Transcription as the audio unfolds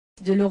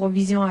de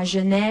l'Eurovision à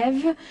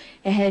Genève.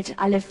 Hält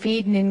alle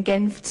Fäden in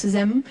Genf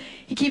zusammen.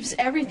 He keeps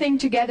everything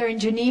together in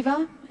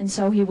Geneva, and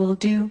so he will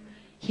do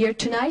here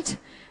tonight.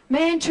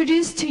 May I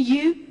introduce to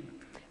you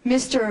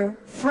Mr.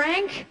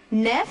 Frank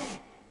Neff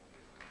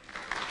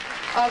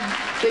of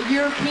the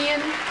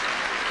European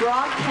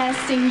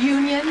Broadcasting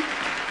Union,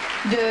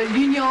 de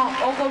l'Union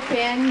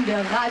Européenne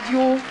de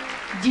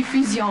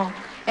Radiodiffusion.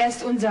 Er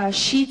ist unser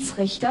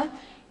Schiedsrichter.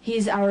 He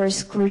is our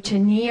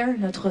scrutineer,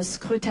 notre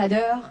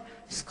scrutateur,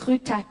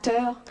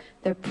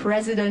 the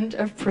president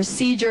of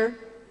procedure,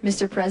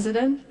 Mr.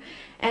 President.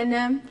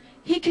 And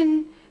he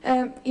can,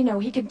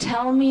 he can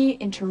tell me,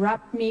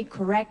 interrupt me,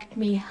 correct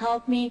me,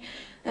 help me.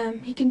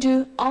 He can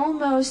do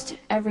almost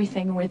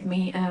everything with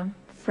me.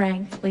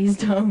 Frank, please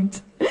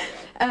don't.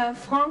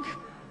 Franck,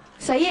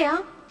 ça y est,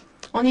 hein?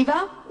 On y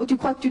va? Ou tu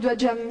crois que tu dois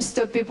déjà me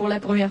stopper pour la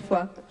première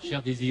fois?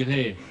 Cher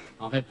Désiré,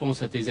 en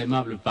réponse à tes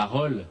aimables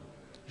paroles,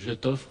 je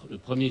t'offre le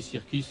premier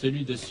circuit,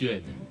 celui de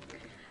Suède.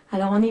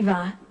 Alors on y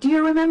va. Do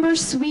you remember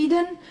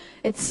Sweden?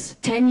 It's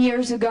 10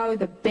 years ago,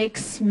 the big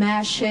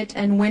smash hit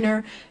and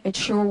winner. It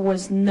sure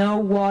was no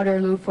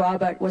Waterloo for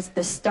ABBA. It was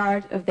the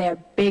start of their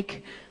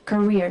big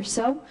career.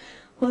 So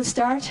we'll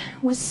start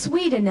with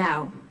Sweden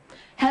now.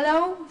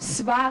 Hello,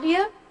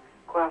 Sverige.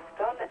 Good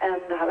afternoon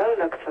and hello,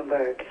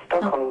 Luxemburg.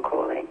 Stockholm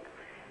calling.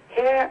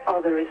 Here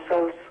are the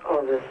results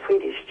of the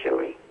Swedish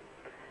jury.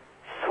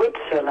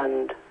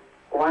 Switzerland,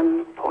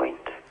 1 point.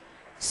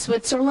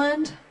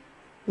 Switzerland,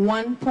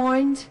 1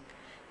 point.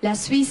 La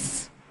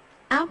Suisse,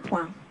 1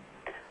 point.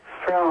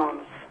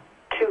 France,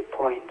 2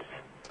 points.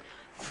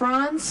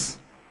 France,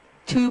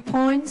 2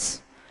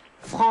 points.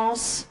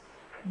 France,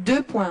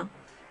 2 points.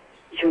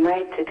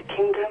 United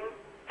Kingdom,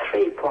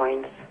 3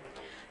 points.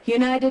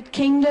 United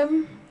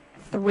Kingdom,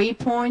 3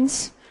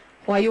 points.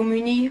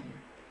 Royaume-Uni,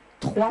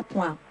 3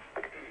 points.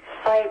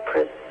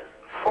 Cyprus,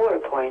 4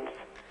 points.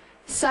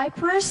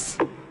 Cyprus,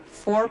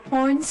 4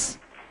 points.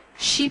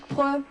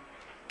 Chypre,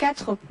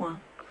 4 points.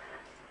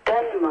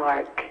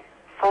 Denmark,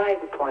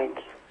 5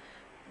 points.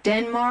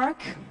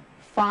 Denmark,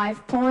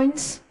 5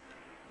 points.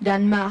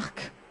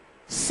 Danemark,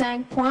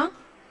 5 points.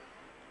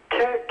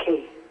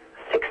 Turkey,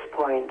 6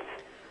 points.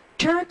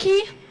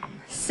 Turkey,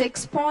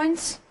 6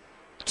 points.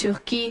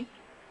 Turkey,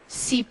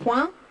 6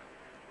 points.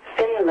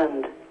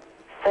 Finland,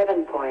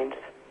 7 points.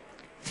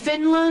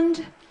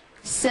 Finland,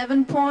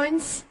 7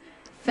 points.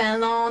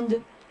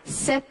 Finland,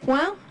 7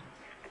 points.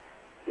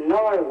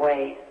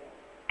 Norway,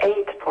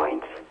 8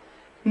 points.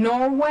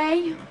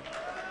 Norway,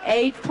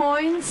 8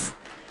 points.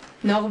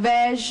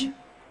 Norvège,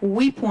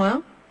 8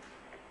 points.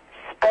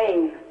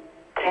 Spain,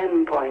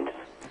 10 points.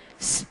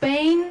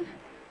 Spain,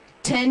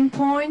 10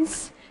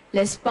 points.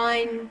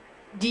 L'Espagne,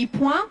 10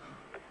 points.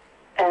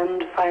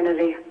 And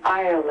finally,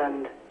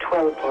 Ireland,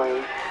 12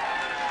 points.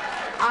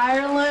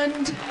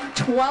 Ireland,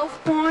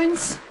 12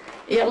 points.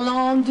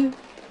 Irlande,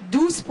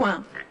 12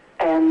 points.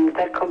 And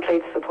that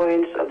completes the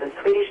points of the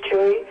Swedish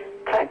jury.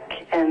 Tack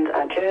and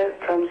adieu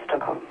from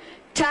Stockholm.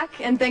 Tack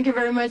and thank you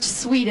very much,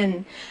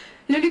 Sweden.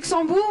 Le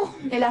Luxembourg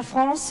et la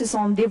France, ce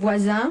sont des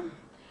voisins,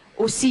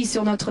 aussi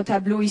sur notre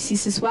tableau ici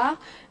ce soir,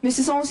 mais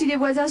ce sont aussi des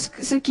voisins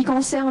ce qui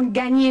concerne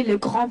gagner le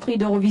Grand Prix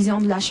d'Eurovision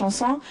de la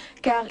chanson,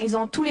 car ils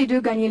ont tous les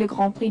deux gagné le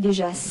Grand Prix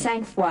déjà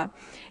 5 fois.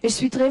 Et je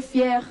suis très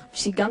fière, je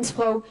suis ganz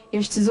froh,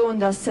 eerst te zoen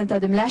dat sinds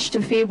dem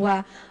letzten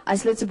Februar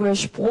als Luxemburg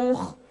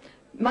Spruch,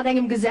 mit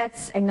einem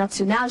Gesetz, ein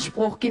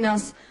Nationalspruch,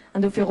 Guinness,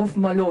 und dafür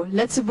rufen wir lo.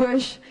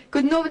 Luxemburg,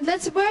 guten Abend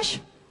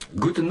Luxemburg.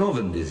 Guten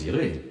Abend,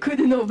 Désiré.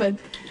 Guten Abend.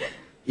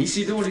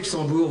 Ici donc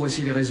Luxembourg,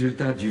 voici les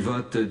résultats du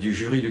vote du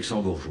jury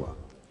luxembourgeois.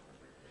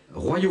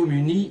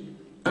 Royaume-Uni,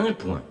 1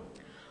 point.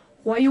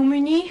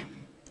 Royaume-Uni,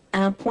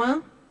 1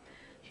 point.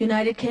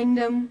 United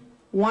Kingdom,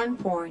 1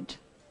 point.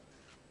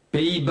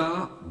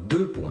 Pays-Bas,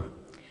 2 points.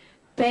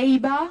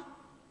 Pays-Bas,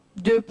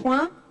 2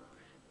 points.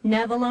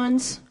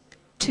 Netherlands,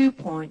 2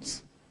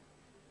 points.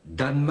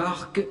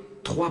 Danemark,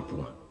 3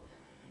 points.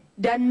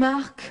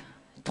 Danemark,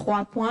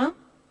 3 points.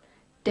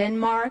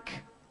 Denmark,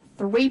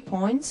 3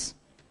 points.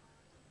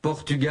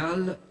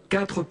 Portugal,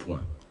 4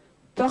 points.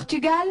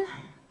 Portugal,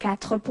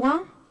 4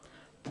 points.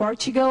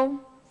 Portugal,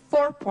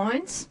 4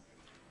 points.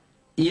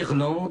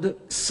 Irlande,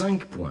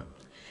 5 points.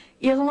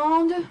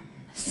 Irlande,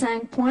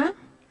 5 points.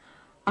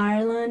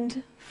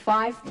 Ireland,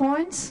 5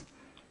 points.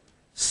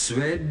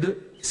 Suède,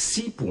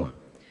 6 points.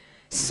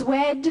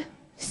 Suède,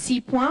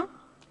 6 points.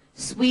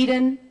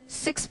 Sweden,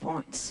 6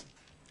 points.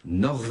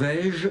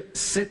 Norvège,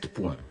 7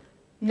 points.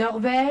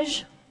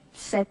 Norvège,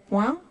 7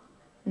 points.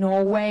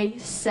 Norway,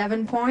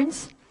 7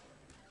 points.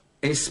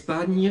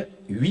 Espagne,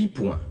 8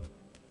 points.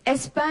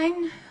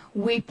 Espagne,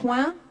 8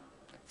 points.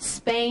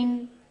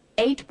 Spain,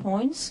 8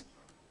 points.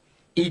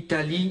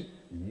 Italie,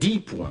 10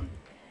 points.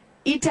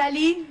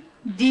 Italie,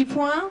 10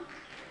 points.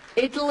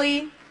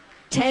 Italy,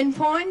 10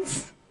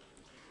 points.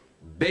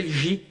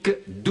 Belgique,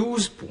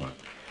 12 points.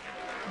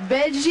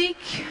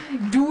 Belgique,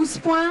 12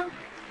 points.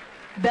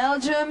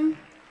 Belgium,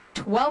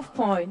 12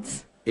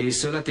 points. Et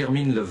cela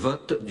termine le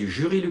vote du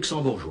jury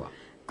luxembourgeois.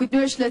 Good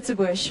news,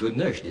 Luxembourg. Good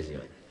news,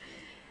 Désiré.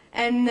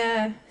 Et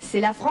c'est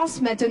la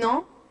France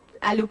maintenant,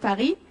 à l'O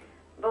Paris.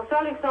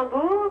 Bonsoir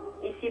Luxembourg,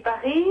 ici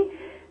Paris.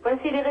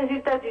 Voici les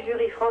résultats du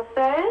jury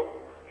français.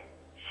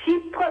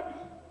 Chypre,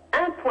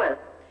 1 point.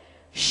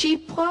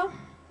 Chypre,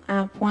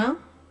 1 point.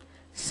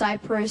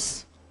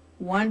 Cyprus,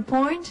 1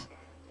 point.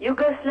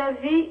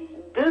 Yougoslavie,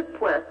 2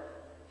 points.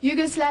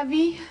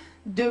 Yougoslavie,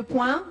 2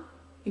 points.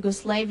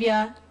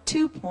 Yugoslavia,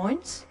 2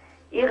 points.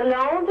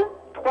 Irlande,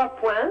 3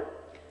 points.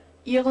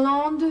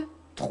 Irlande,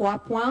 3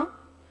 points.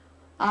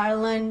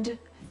 Ireland,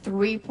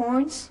 3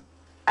 points.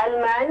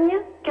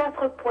 Allemagne,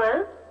 4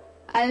 points.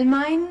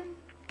 Allemagne,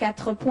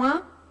 4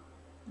 points.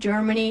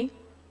 Germany,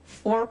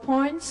 4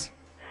 points.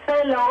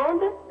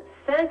 Finlande,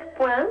 5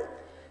 points.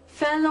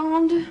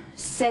 Finlande,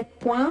 7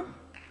 points.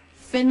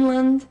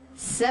 Finland,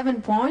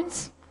 7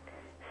 points.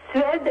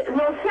 Suède,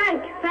 non,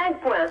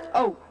 5 points.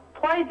 Oh,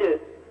 3 et 2.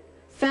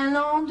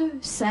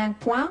 Finlande, 5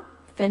 points.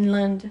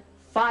 Finland,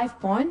 5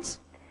 points.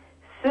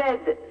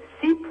 Suède,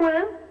 6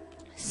 points.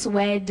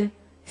 Suède,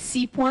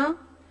 6 points.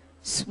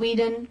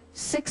 Sweden,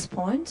 6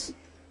 points.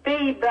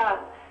 Pays-Bas,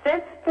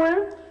 7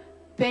 points.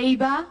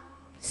 Pays-Bas,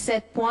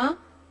 7 points.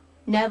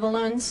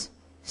 Netherlands,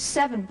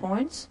 7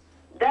 points.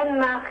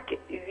 Danemark,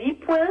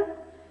 8 points.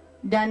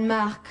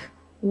 Danemark,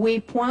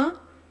 8 points.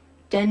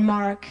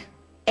 Denmark,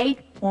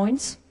 8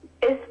 points.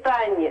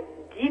 Espagne,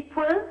 10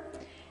 points.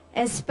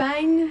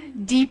 Espagne,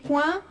 10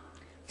 points.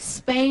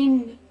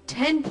 Spain,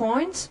 10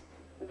 points.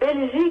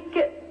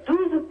 Belgique,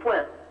 12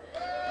 points.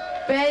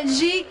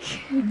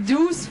 Belgique,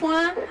 12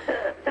 points.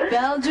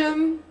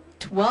 Belgium,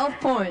 12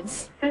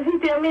 points. Ceci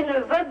termine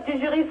le vote du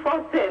jury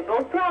français.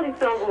 Bonsoir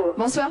Luxembourg.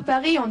 Bonsoir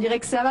Paris, on dirait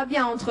que ça va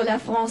bien entre la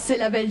France et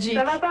la Belgique.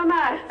 Ça va pas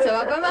mal. Ça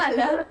va pas mal,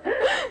 hein?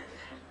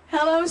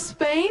 Hello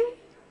Spain.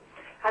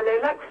 Hello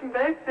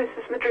Luxembourg, this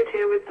is Madrid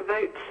here with the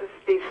votes of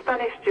the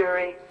Spanish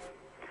jury.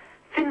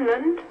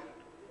 Finland,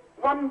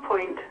 1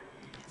 point.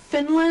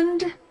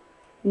 Finland,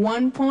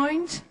 1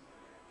 point.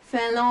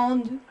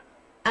 Finlande,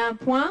 1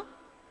 point.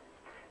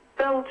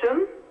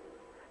 Belgium,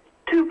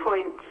 2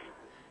 points.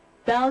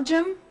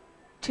 Belgium,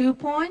 2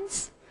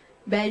 points.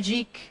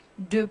 Belgique,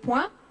 2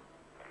 points.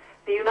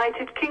 The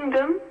United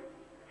Kingdom,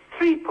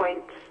 3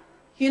 points.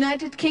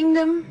 United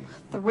Kingdom,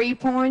 3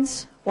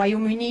 points.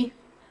 Royaume-Uni,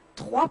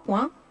 3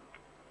 points.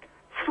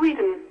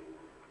 Sweden,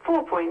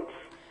 4 points.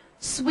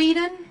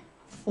 Sweden,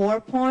 4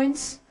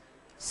 points.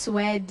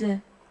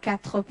 Suède,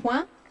 4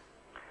 points.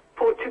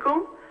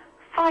 Portugal,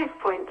 5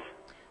 points.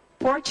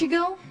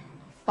 Portugal,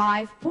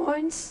 5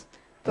 points.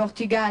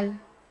 Portugal,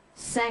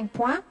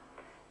 5 points.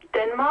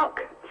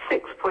 Denmark,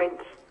 6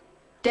 points.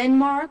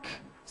 Denmark,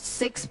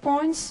 6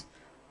 points.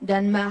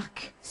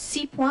 Denmark,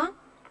 6 points.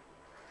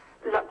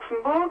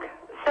 Luxembourg,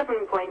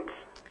 7 points.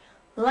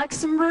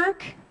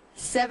 Luxembourg,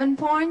 7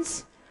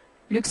 points.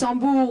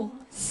 Luxembourg,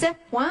 7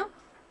 points.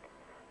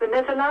 The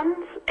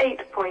Netherlands,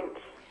 8 points.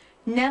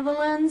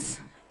 Netherlands,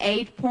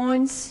 8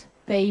 points.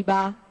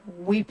 Pays-Bas,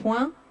 8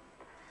 points.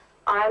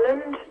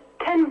 Ireland,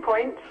 10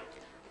 points.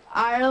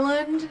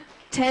 Ireland,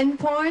 10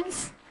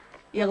 points.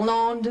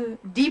 Irlande,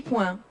 10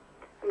 points.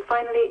 And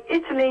finally,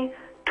 Italy,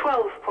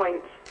 12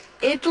 points.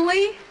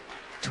 Italy,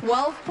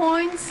 12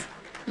 points.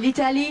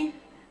 L'Italie,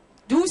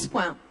 12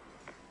 points.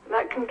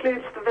 That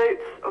concludes the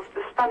votes of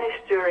the Spanish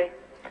jury.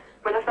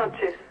 Buenas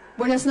noches.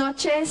 Buenas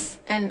noches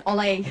and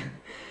ole.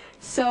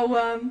 So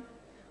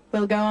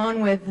we'll go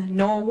on with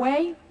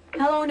Norway.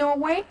 Hello,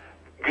 Norway.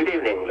 Good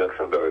evening,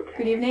 Luxembourg.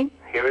 Good evening.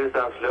 Here is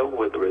Oslo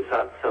with the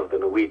results of the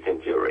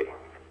Norwegian jury.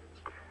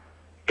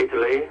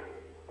 Italy,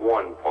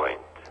 1 point.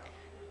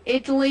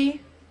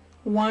 Italy,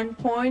 1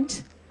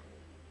 point.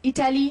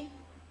 Italie,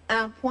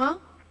 1 point.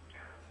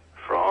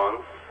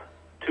 France,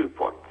 2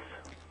 points.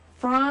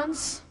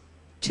 France,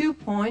 2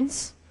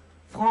 points.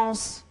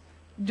 France,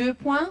 2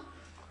 points.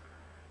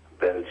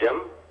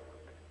 Belgium,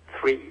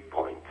 3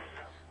 points.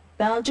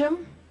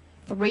 Belgium,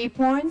 3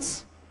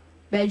 points.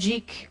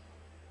 Belgique,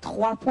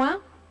 3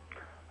 points.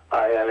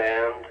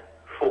 Ireland,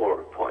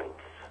 4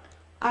 points.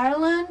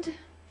 Ireland,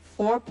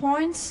 4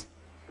 points.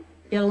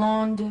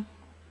 Irlande,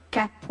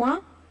 4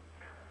 points.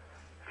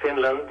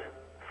 Finland,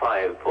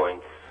 5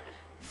 points.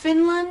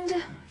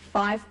 Finland,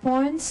 5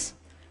 points.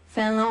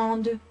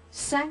 Finlande,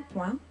 5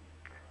 points.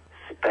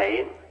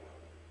 Spain,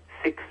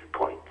 6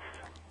 points.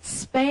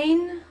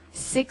 Spain,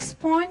 6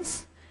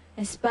 points.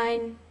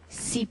 Espagne,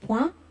 6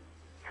 points.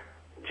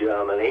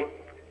 Germany,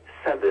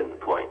 7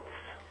 points.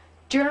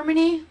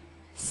 Germany,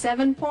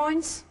 7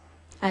 points.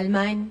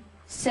 Allemagne,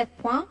 7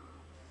 points.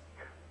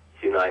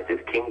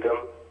 United Kingdom,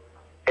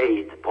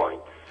 8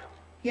 points.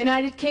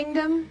 United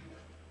Kingdom,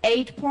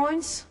 8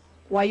 points.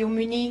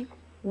 Royaume-Uni,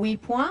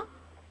 8 points.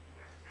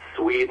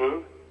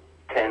 Sweden,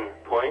 10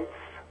 points.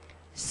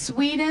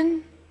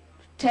 Sweden,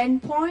 10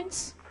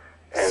 points.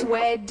 And-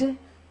 Suède,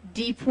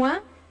 10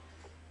 points.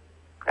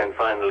 And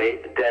finally,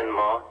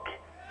 Denmark,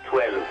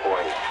 12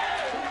 points.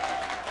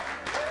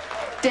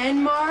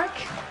 Denmark,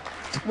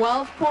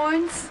 12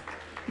 points.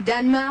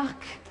 Denmark,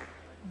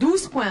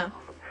 12 points.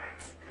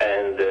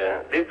 And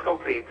this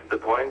completes the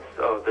points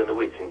of the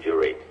Norwegian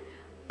jury.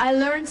 I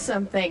learned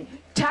something.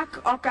 Tack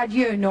och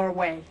adieu,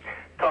 Norway.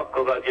 Tack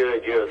och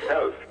adjö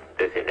yourself,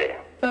 Desiree.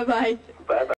 Bye-bye. Bye-bye.